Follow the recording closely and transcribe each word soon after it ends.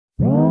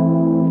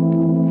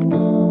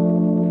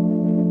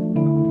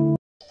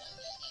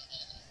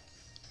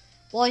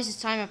Boys,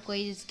 it's time I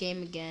play this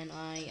game again.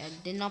 I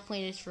did not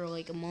play this for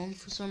like a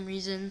month for some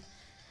reason.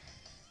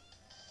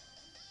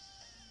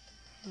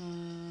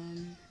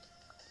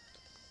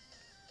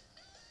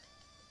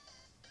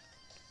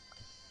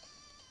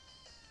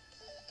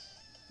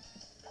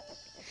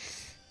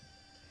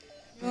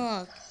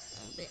 Look.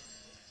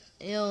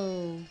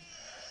 Ew.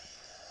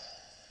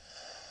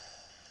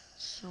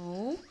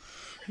 So.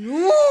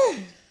 No!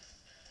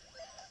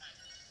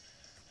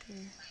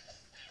 Okay.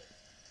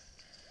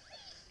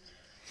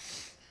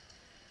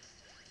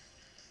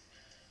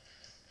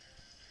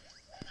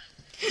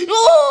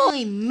 No!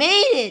 I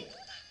made it!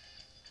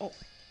 Oh.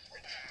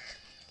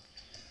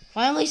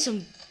 Finally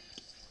some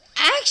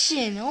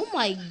action! Oh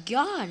my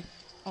god!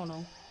 Oh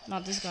no,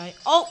 not this guy.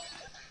 Oh!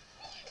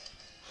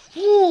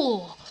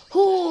 Ooh!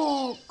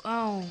 Ooh!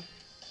 Oh.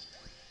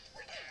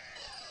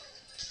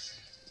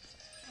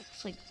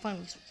 It's like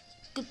finally some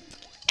good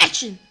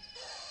action!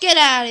 Get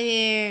out of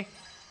here!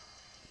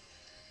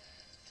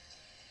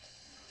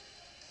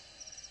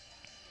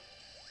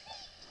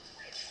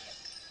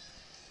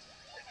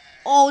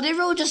 Oh, they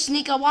really just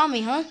sneak up on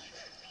me, huh?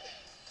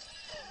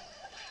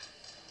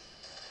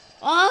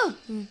 Oh!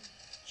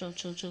 Chill,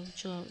 chill, chill,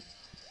 chill.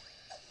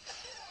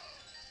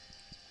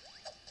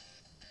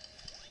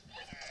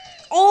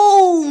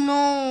 Oh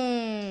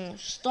no!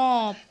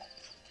 Stop!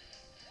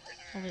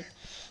 Stop it!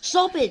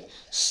 Stop it!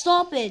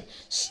 Stop it!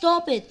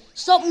 Stop it!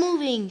 Stop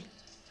moving!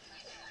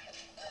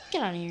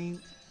 Get out of here, you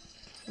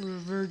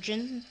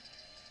virgin!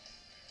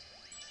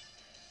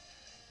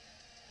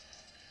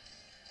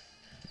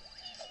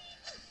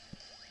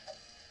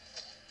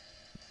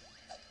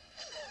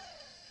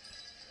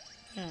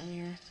 Get out of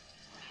here!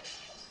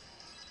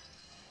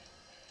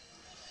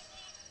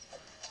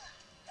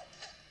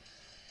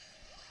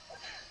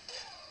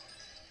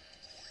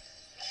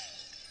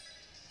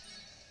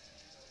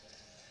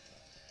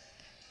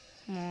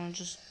 Come on,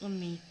 just let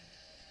me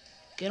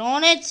get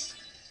on it!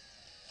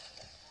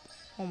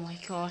 Oh my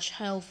gosh,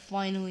 hell,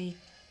 finally.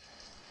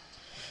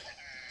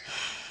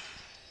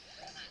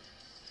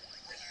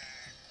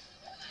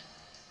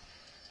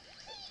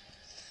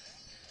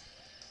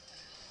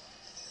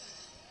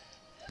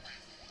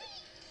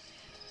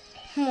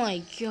 Oh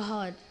my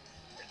god.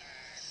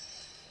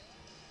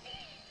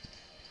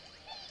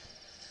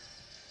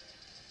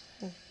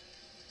 Oh,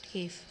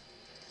 cave.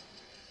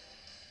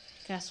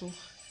 Castle.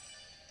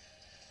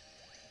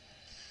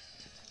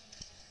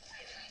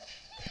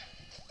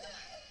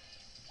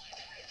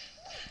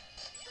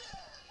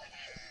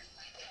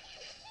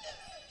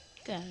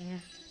 Get out of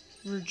here,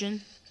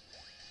 virgin.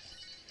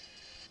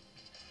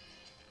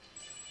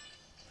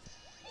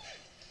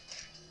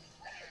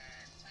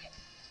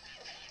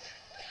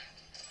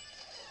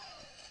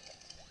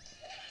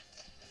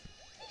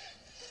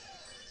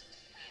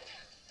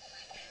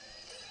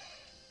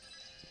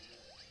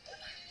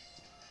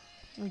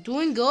 We're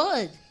doing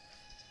good.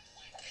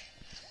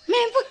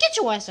 Man, bro, get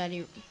your ass out of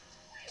here.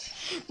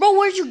 Bro,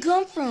 where'd you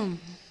come from?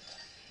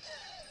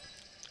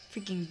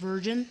 Freaking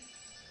virgin.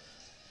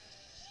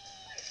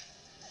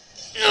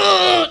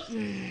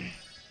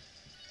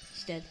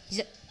 He's dead. He's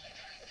dead.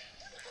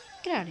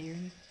 Get out of here.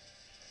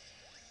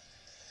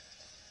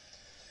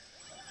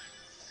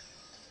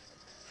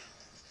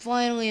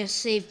 Finally a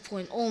save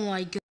point. Oh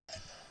my god.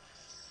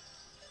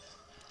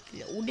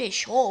 Load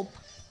this up.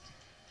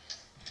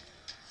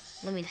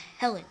 Let me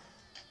hell it.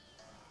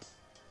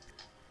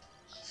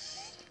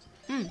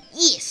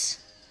 Yes.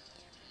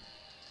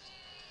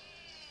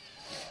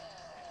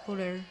 Go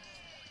there.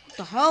 What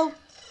the hell?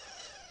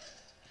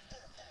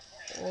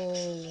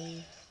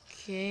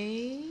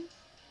 Okay.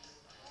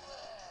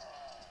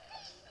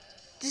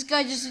 This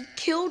guy just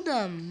killed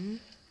them.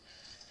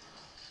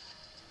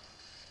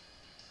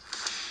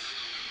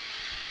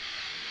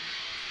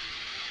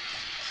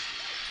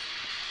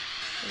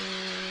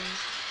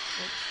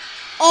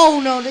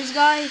 Oh no, this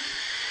guy.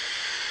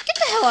 Get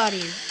the hell out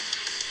of here.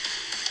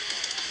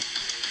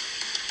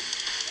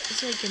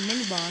 It's like a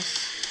mini boss.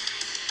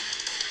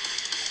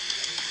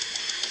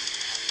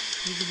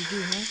 What are you gonna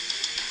do, huh?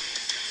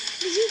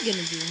 What is he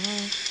gonna do,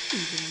 huh? What are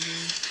you gonna do?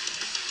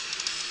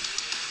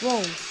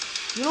 Whoa.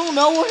 You don't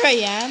know where I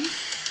am?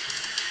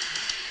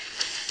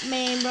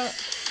 Man, bro.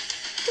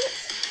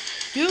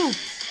 Dude.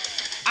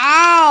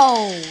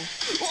 Ow.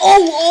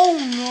 Oh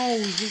no.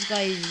 This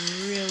guy is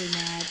really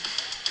mad.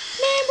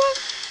 Man, bro.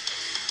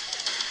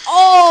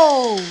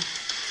 Oh.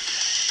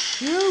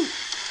 Shoot.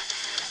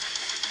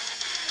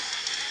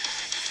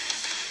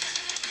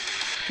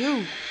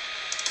 Dude.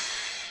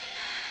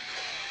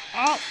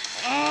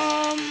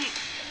 Oh,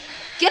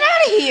 get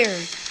out of here.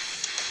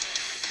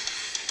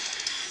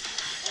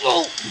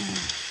 Oh.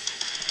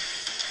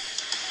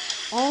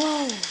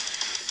 Oh.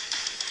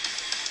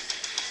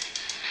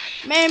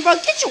 Man, bro,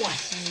 get your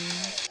ass in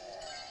here.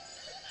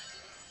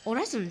 Oh,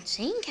 that's some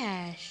insane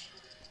cash.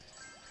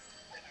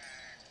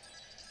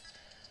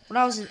 Well,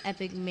 that was an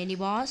epic mini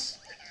boss.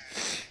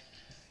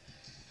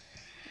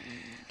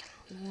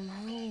 Oh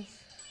no.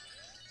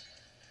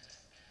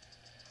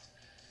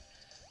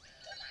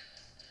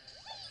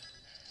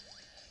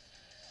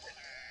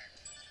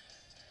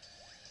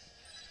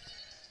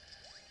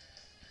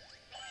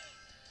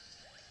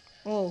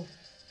 Oh.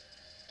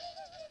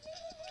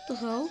 What the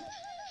hell?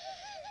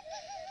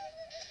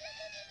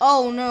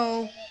 Oh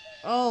no.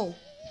 Oh.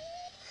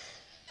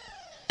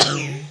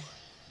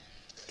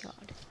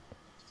 God.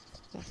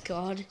 Oh my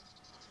God.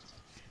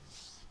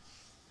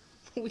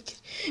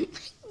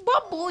 My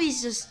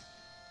boy's just...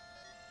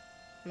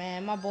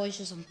 Man, my boy's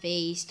just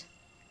unfazed.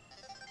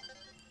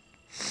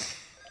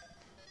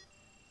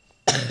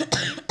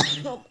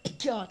 Oh my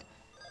God.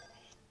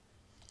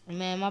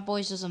 Man, my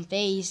boy's just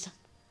unfazed.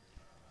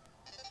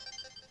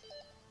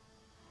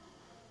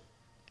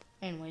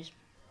 Anyways.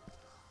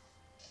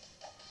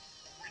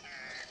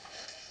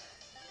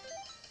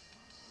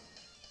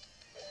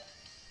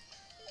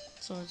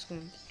 So let's go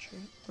adventure.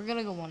 We're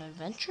gonna go on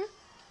adventure?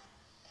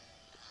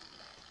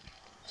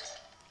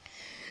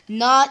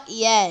 Not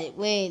yet.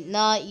 Wait,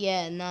 not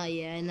yet. Not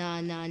yet.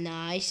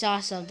 Nah. I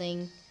saw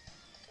something.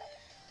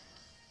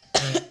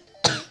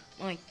 Oh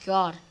my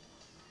God.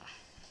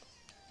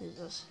 What is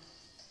this?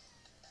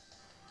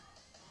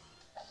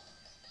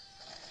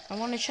 I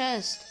want a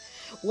chest.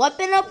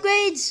 Weapon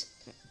upgrades?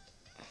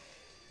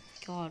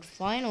 God,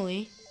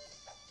 finally.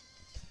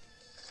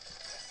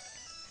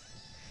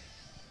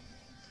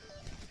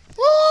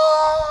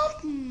 Oh!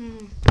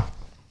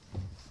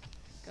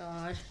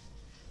 God.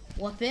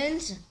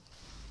 Weapons?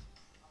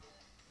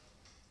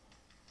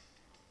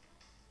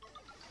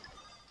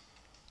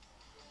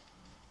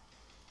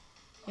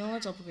 You know,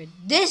 let's upgrade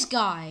this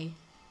guy.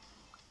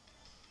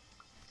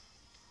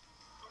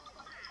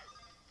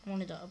 I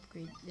wanted to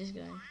upgrade this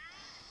guy.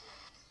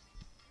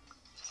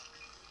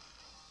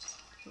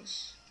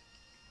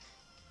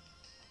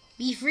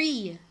 Be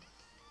free.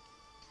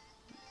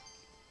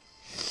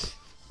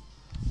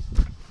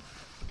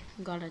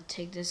 Gotta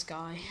take this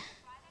guy.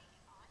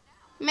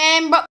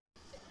 Man, bro.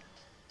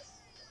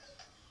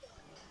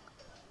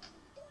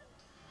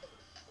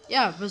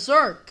 Yeah,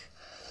 berserk.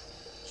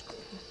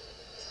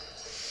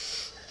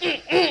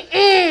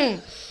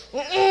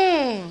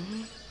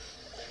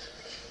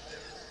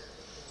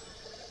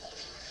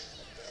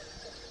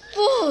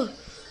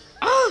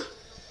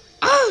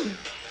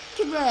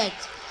 Get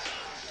wrecked.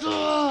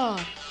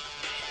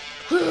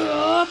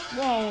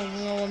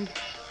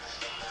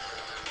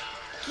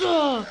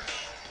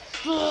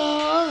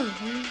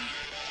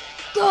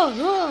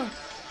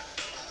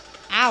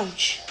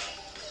 Ouch.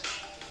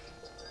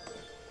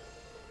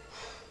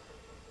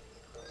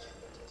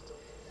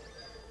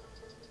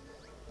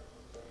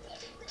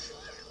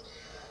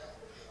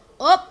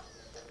 Up.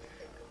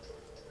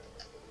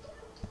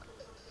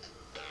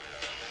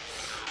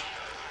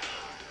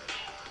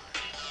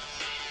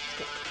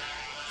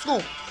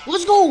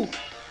 Let's go.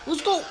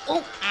 Let's go.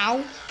 Oh,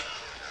 ow.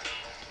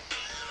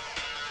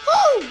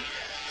 Oh,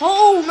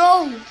 oh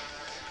no.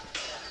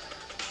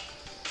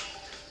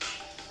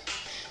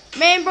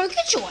 Man, bro,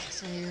 get your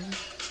ass out of here.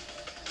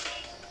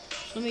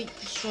 Let me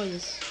destroy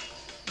this.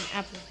 An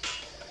apple.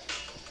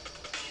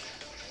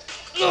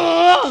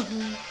 Ugh!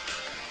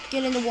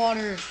 Get in the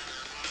water.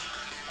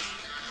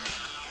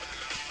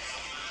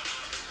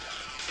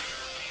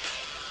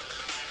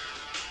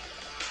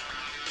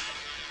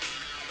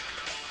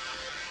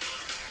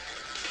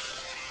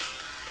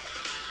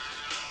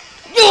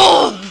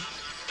 Ugh!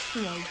 Oh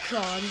my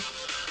God.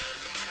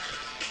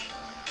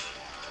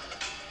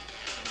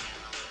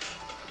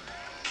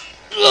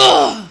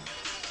 Ugh!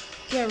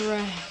 Get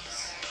wrecked.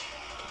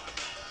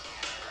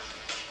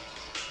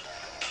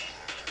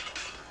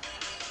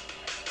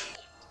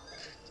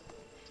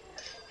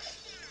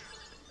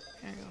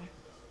 There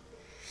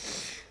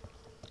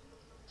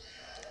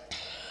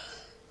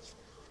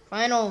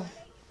you go.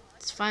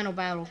 It's final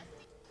battle.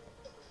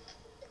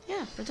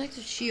 Yeah,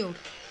 protective shield.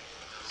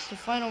 It's the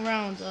final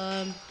round.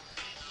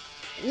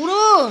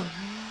 Whoa!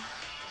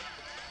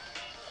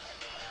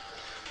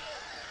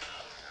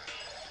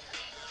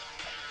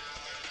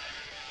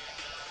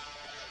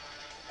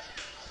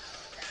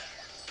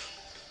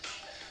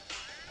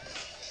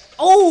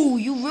 Oh,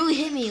 you really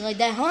hit me like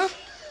that, huh?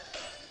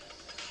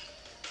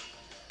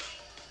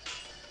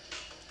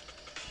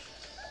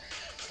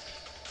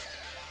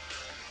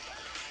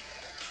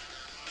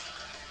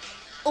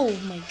 Oh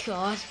my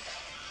God.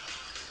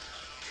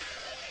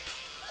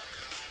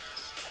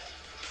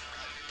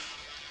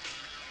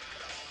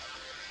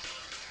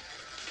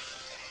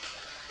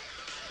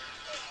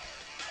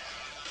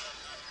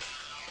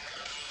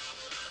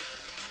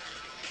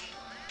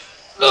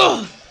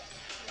 Ugh!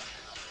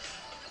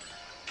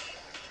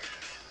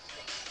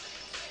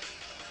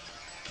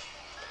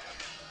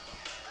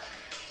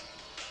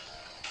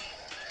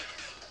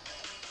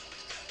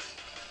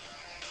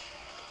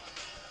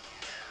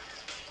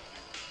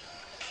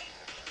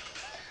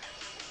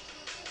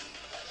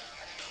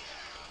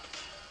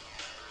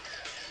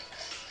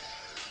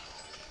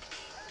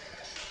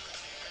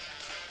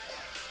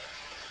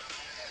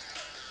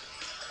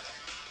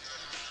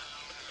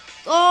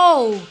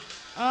 Oh!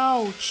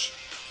 Ouch.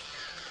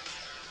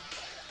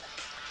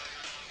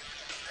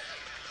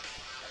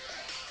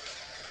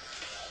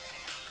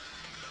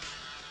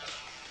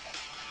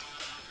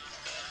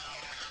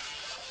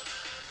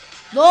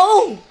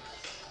 No!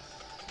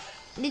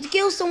 Need to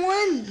kill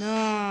someone.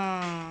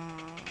 No.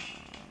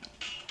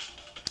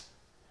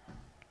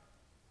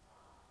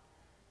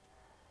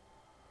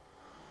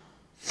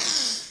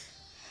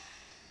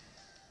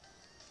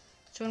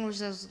 So anyways,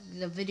 that's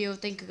the video.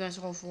 Thank you guys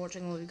all for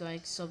watching. I hope you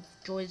guys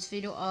enjoyed this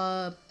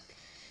video.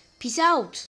 Peace out.